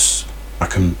 because I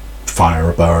can fire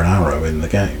a bow and arrow in the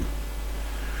game.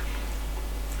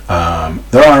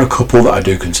 There are a couple that I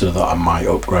do consider that I might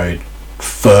upgrade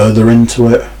further into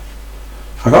it.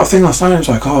 I got a thing last night, it was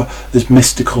like, oh, this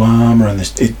mystical armour and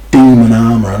this demon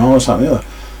armour and all this, that and the other.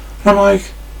 And I'm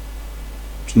like,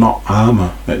 it's not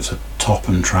armour, it's a top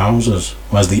and trousers.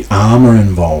 Where's the armour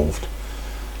involved?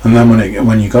 And then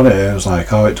when you got it, it was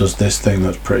like, oh, it does this thing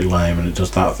that's pretty lame and it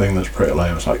does that thing that's pretty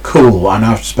lame. It's like, cool, I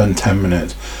now have to spend 10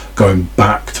 minutes going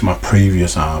back to my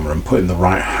previous armour and putting the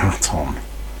right hat on.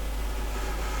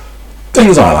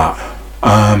 Things like that.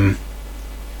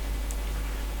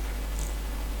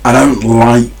 I don't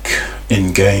like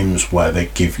in games where they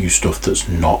give you stuff that's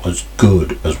not as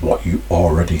good as what you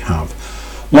already have.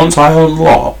 Once I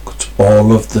unlocked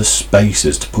all of the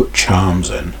spaces to put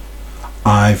charms in,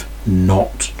 I've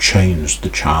not changed the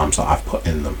charms that I've put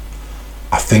in them.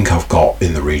 I think I've got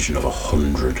in the region of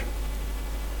 100.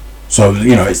 So,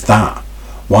 it's that.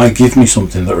 Why give me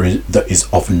something that is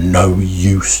of no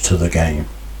use to the game?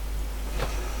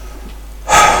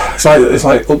 It's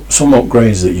like some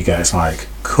upgrades that you get. It's like,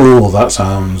 cool, that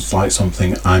sounds like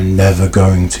something I'm never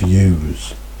going to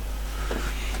use.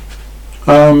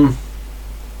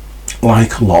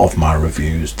 Like a lot of my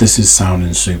reviews, this is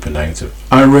sounding super negative.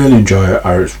 I really enjoy it.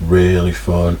 It's really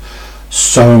fun.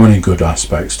 So many good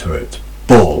aspects to it.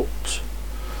 But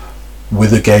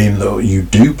with a game that you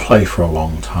do play for a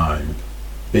long time,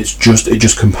 it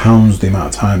just compounds the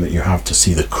amount of time that you have to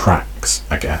see the cracks,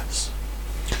 I guess.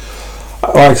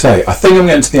 Like I say, I think I'm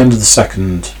getting to the end of the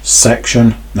second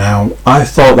section now. I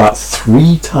thought that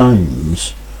 3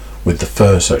 times with the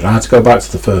first section. I had to go back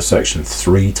to the first section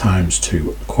 3 times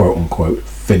to quote unquote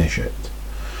finish it.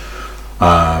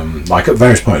 Like at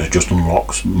various points it just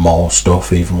unlocks more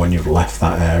stuff even when you've left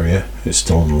that area. It's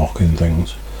still unlocking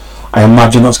things. I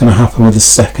imagine that's going to happen with the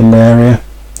second area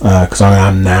because I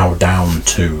am now down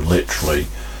to literally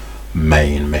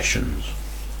main missions.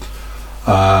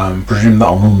 Presume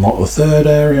that'll unlock the third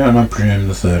area, and I presume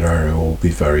the third area will be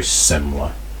very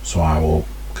similar, so I will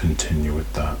continue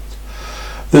with that.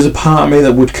 There's a part of me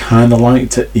that would kind of like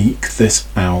to eke this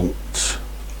out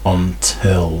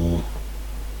until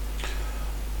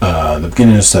the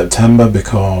beginning of September,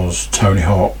 because Tony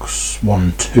Hawk's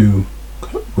 1 2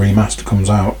 remaster comes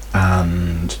out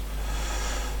and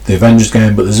the Avengers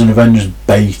game, but there's an Avengers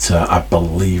beta I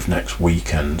believe next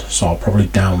weekend, so I'll probably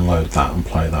download that and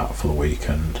play that for the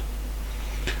weekend.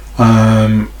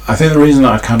 I think the reason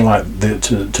that I kind of like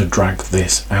to drag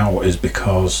this out is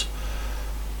because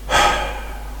I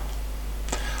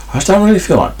just don't really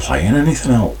feel like playing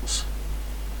anything else.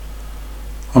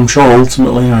 I'm sure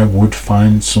ultimately I would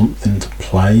find something to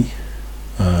play.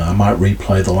 I might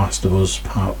replay The Last of Us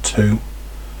Part 2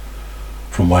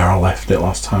 from where I left it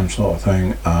last time, sort of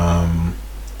thing.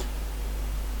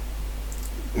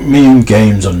 Me and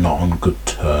games are not on good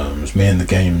terms. Me and the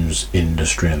games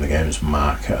industry and the games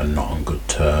market are not on good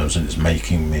terms, and it's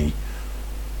making me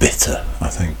bitter, I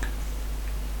think.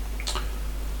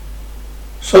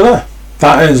 So there.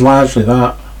 That is largely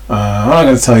that. I'm not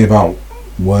going to tell you about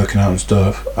working out and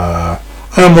stuff. I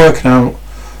am working out.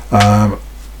 I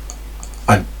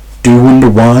do wonder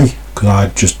why, because I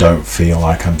just don't feel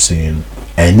like I'm seeing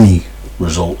any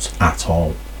results at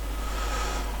all.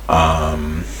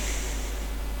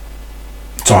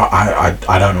 So I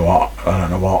don't know what.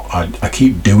 I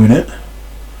keep doing it,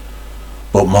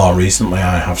 but more recently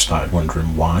I have started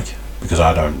wondering why, because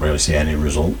I don't really see any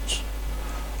results.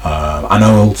 I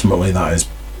know ultimately that is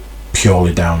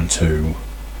purely down to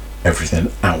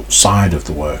everything outside of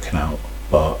the working out,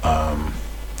 but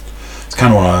it's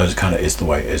kind of one of those, kind of is the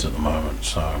way it is at the moment.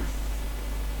 So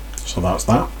that's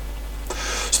that.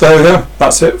 So there we go.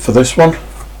 That's it for this one.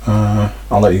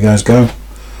 I'll let you guys go.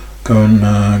 Go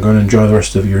and enjoy the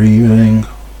rest of your evening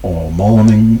or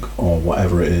morning or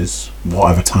whatever it is,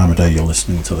 whatever time of day you're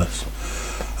listening to this.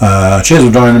 Cheers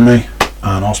for joining me,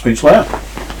 and I'll speak to you later.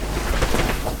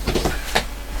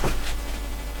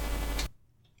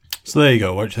 So there you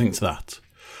go, what do you think to that?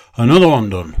 Another one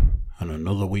done, and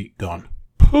another week gone.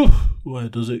 Poof, where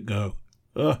does it go?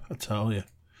 I tell you.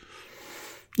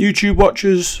 YouTube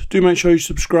watchers, do make sure you're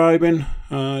subscribing.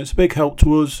 It's a big help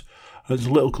to us. It's a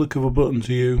little click of a button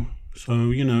to you.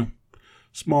 So,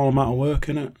 small amount of work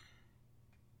in it.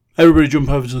 Everybody jump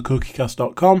over to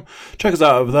theCookieCast.com. Check us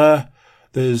out over there.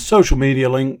 There's social media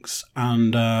links,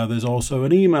 and there's also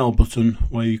an email button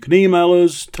where you can email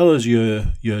us, tell us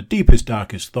your deepest,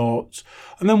 darkest thoughts,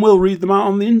 and then we'll read them out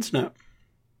on the internet.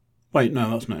 Wait,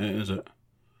 no, that's not it, is it?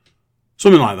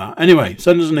 Something like that. Anyway,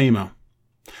 send us an email.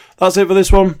 That's it for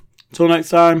this one. Until next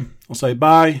time, I'll say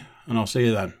bye, and I'll see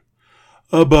you then.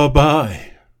 Bye-bye.